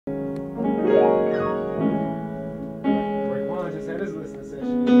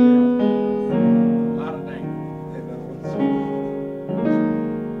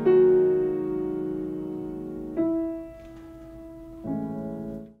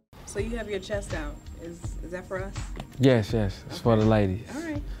So you have your chest out. Is that for us? Yes, yes. It's for the ladies. All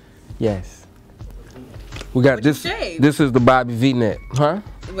right. Yes. We got this. This is the Bobby V neck, huh?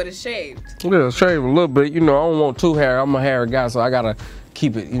 But it's shaved. Yeah, shaved a little bit. You know, I don't want too hair. I'm a hairy guy, so I gotta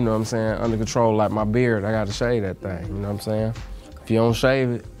keep it, you know what I'm saying, under control. Like my beard, I gotta shave that thing. You know what I'm saying? Okay. If you don't shave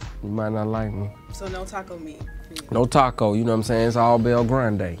it, you might not like me. So no taco meat. No taco, you know what I'm saying? It's all Bel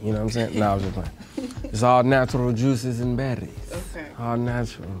Grande, you know what I'm saying? No, I was just playing. It's all natural juices and berries. Okay. All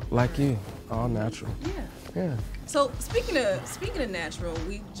natural, like you, all natural. Yeah. Yeah. So speaking of natural,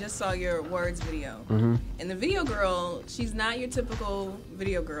 we just saw your Words video. And the video girl, she's not your typical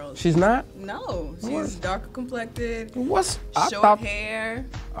video girl. She's not? No, she's darker complected. Short hair.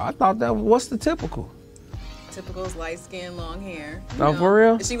 I thought that, what's the typical? Typical is light skin, long hair. Oh, for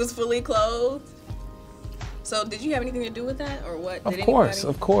real? She was fully clothed. So did you have anything to do with that, or what?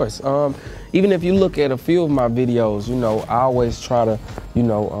 Of course. Even if you look at a few of my videos, you know, I always try to, you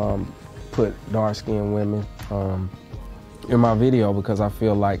know, put dark-skinned women in my video because I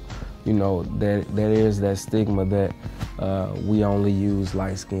feel like, you know, there is that stigma that we only use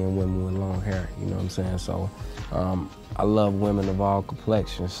light-skinned women with long hair. You know what I'm saying? So I love women of all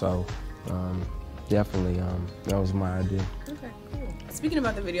complexions. So definitely, that was my idea. Okay, cool. Speaking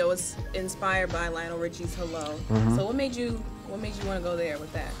about the video, it's inspired by Lionel Richie's "Hello." So what made you want to go there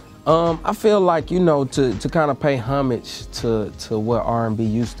with that? I feel like, you know, to kind of pay homage to what R&B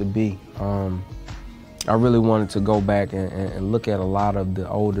used to be. I really wanted to go back and look at a lot of the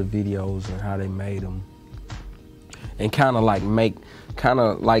older videos and how they made them, and kind of like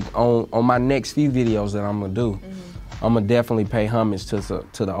on my next few videos that I'm gonna do. I'm gonna definitely pay homage to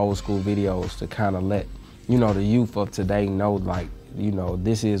the old school videos to kind of let, you know, the youth of today know, like, you know,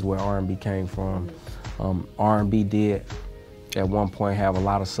 this is where R&B came from. R&B did at one point have a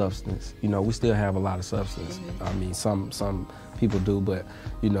lot of substance. You know, we still have a lot of substance. I mean, some people do, but,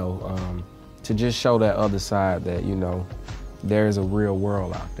 you know, to just show that other side that, you know, there is a real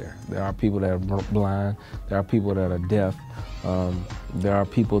world out there. There are people that are blind. There are people that are deaf. There are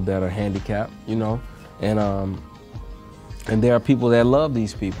people that are handicapped, you know, and there are people that love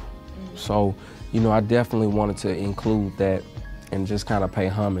these people. So, you know, I definitely wanted to include that and just kind of pay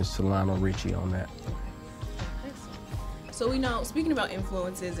homage to Lionel Richie on that. So we know, speaking about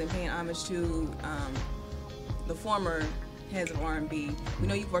influences and paying homage to the former heads of R&B, we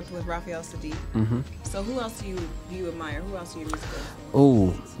know you've worked with Raphael Saadiq. So who else do you admire? Who else are your musical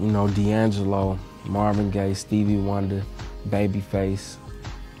influences? Ooh, you know, D'Angelo, Marvin Gaye, Stevie Wonder, Babyface,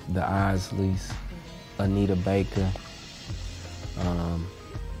 the Isleys, Anita Baker,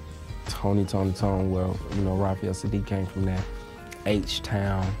 Tony, well, you know, Raphael Saadiq came from that.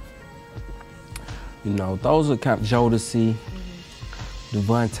 H-Town. You know, those are kind of Jodeci,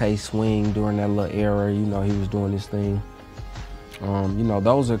 Devontae Swing during that little era, you know, he was doing this thing. You know,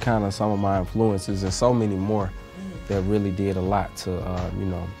 those are kind of some of my influences, and so many more that really did a lot to, you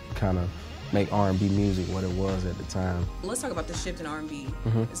know, kind of make R&B music what it was at the time. Let's talk about the shift in R&B.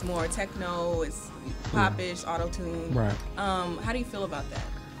 It's more techno, it's pop-ish, auto-tune. Right. How do you feel about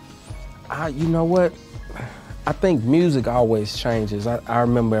that? You know what? I think music always changes. I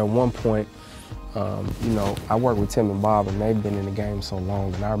remember at one point, you know, I worked with Tim and Bob, and they've been in the game so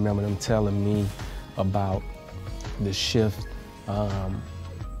long, and I remember them telling me about the shift,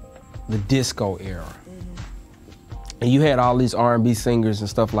 the disco era. And you had all these R&B singers and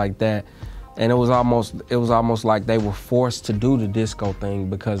stuff like that, and it was almost like they were forced to do the disco thing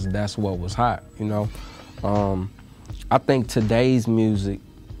because that's what was hot, you know. I think today's music,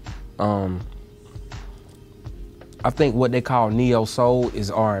 I think what they call neo soul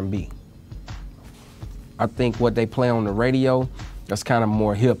is R&B. I think what they play on the radio, that's kind of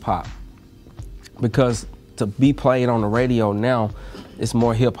more hip hop. Because to be played on the radio now, it's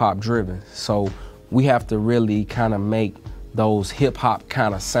more hip hop driven. So we have to really kind of make those hip hop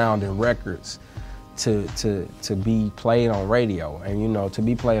kind of sounding records to be played on radio. And, you know, to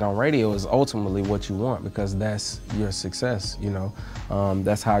be played on radio is ultimately what you want, because that's your success, you know.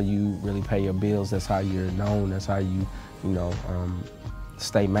 That's how you really pay your bills. That's how you're known. That's how you know,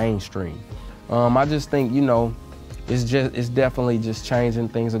 stay mainstream. I just think, you know, it's definitely just changing.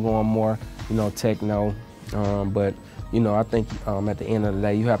 Things are going more, you know, techno. But, you know, I think at the end of the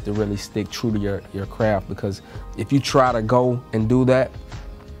day, you have to really stick true to your craft, because if you try to go and do that,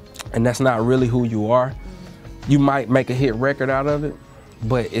 and that's not really who you are, you might make a hit record out of it,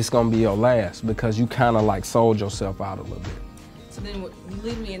 but it's gonna be your last, because you kind of like sold yourself out a little bit. So then you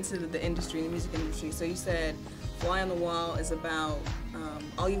lead me into the industry, the music industry. So you said Fly on the Wall is about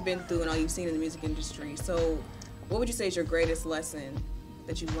all you've been through and all you've seen in the music industry. So what would you say is your greatest lesson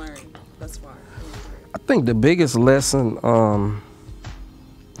that you've learned thus far? I think the biggest lesson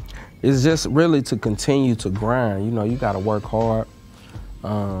It's just really to continue to grind. You know, you got to work hard.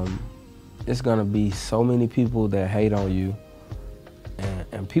 It's gonna be so many people that hate on you,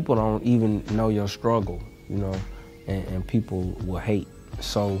 and people don't even know your struggle, you know, and people will hate.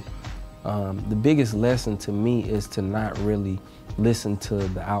 So the biggest lesson to me is to not really listen to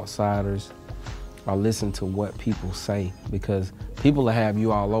the outsiders or listen to what people say, because people will have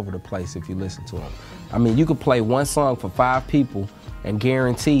you all over the place if you listen to them. I mean, you could play one song for 5 people and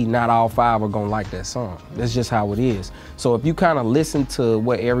guarantee not all 5 are gonna like that song. That's just how it is. So if you kind of listen to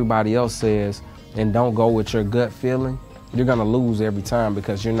what everybody else says and don't go with your gut feeling, you're gonna lose every time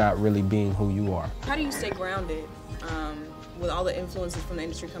because you're not really being who you are. How do you stay grounded with all the influences from the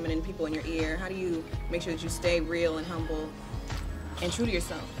industry coming in, people in your ear? How do you make sure that you stay real and humble and true to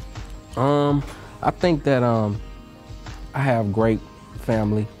yourself? I think that I have great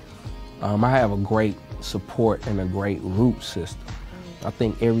family. I have a great support and a great root system. I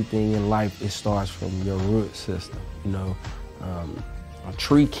think everything in life, it starts from your root system. You know, a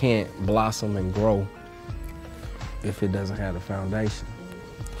tree can't blossom and grow if it doesn't have a foundation.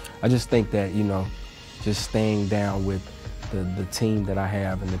 I just think that, you know, just staying down with the team that I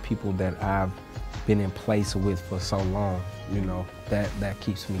have and the people that I've been in place with for so long, you know, that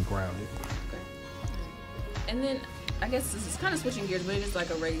keeps me grounded. Okay. And then, I guess this is kind of switching gears, but it is like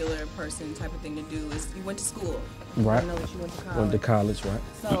a regular person type of thing to do, is you went to school. Right. I know that you went to college. Went to college, right.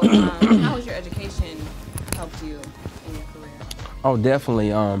 So how has your education helped you in your career? Oh,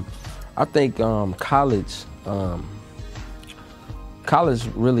 definitely. I think college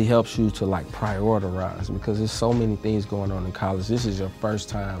really helps you to like prioritize, because there's so many things going on in college. This is your first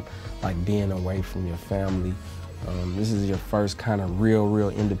time like being away from your family. This is your first kind of real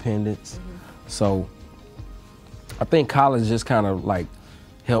independence. So I think college just kind of like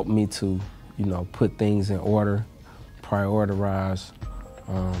helped me to, you know, put things in order, prioritize,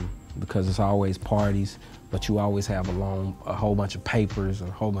 because it's always parties, but you always have a whole bunch of papers and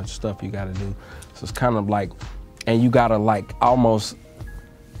a whole bunch of stuff you gotta do. So it's kind of like, and you gotta like almost,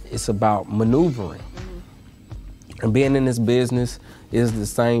 it's about maneuvering. And being in this business is the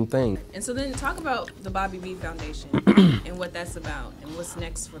same thing. And so then talk about the Bobby V Foundation and what that's about and what's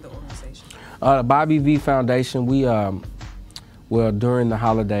next for the organization. The Bobby V Foundation, we, well, during the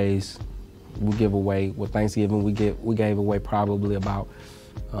holidays, we give away, with Thanksgiving, we gave away probably about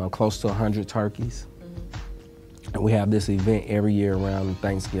close to 100 turkeys. And we have this event every year around the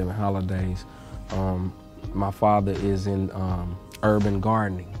Thanksgiving holidays. My father is in urban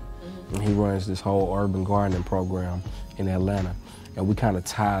gardening, and he runs this whole urban gardening program in Atlanta. And we kind of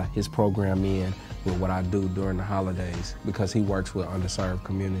tie his program in with what I do during the holidays, because he works with underserved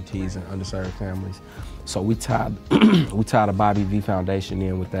communities and underserved families. So we tied the Bobby V Foundation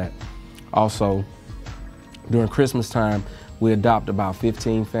in with that. Also, during Christmas time, we adopt about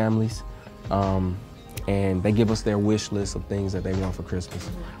 15 families, and they give us their wish list of things that they want for Christmas,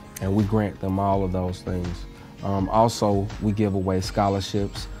 and we grant them all of those things. Also, we give away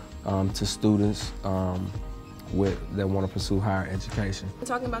scholarships to students that want to pursue higher education. We're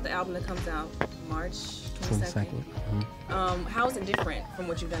talking about the album that comes out March 22nd. How is it different from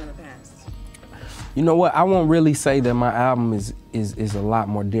what you've done in the past? You know what, I won't really say that my album is a lot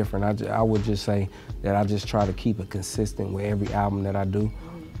more different. I would just say that I just try to keep it consistent with every album that I do.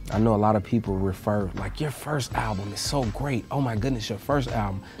 I know a lot of people refer, like, your first album is so great. Oh my goodness, your first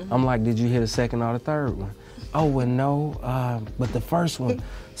album. I'm like, did you hear the second or the third one? Oh, well, no, but the first one.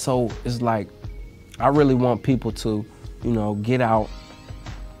 So it's like, I really want people to, you know, get out,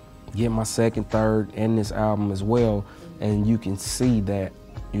 get my second, third, and this album as well, and you can see that,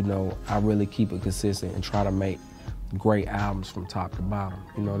 you know, I really keep it consistent and try to make great albums from top to bottom.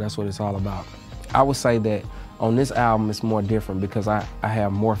 You know, that's what it's all about. I would say that on this album, it's more different because I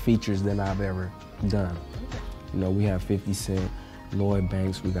have more features than I've ever done. You know, we have 50 Cent, Lloyd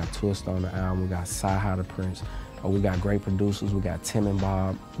Banks, we got Twist on the album, we got Sci-Hi the Prince, we got great producers, we got Tim and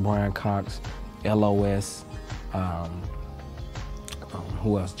Bob, Brian Cox, LOS,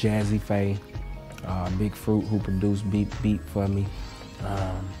 who else? Jazzy Faye, Big Fruit, who produced Beat for me,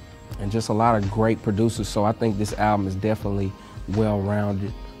 and just a lot of great producers. So I think this album is definitely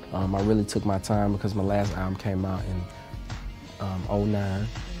well-rounded. I really took my time because my last album came out in 2009,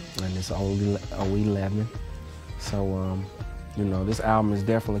 and it's only 2011. So, you know, this album is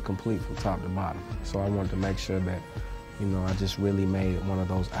definitely complete from top to bottom. So I wanted to make sure that, you know, I just really made it one of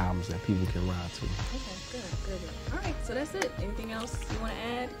those albums that people can ride to. Okay, good. All right, so that's it. Anything else you want to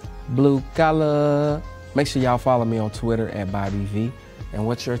add? Blue Collar. Make sure y'all follow me on Twitter at Bobby V. And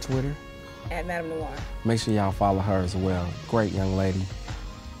what's your Twitter? At Madam Noir. Make sure y'all follow her as well. Great young lady.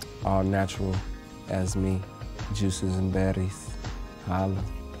 All natural as me. Juices and berries. Holla.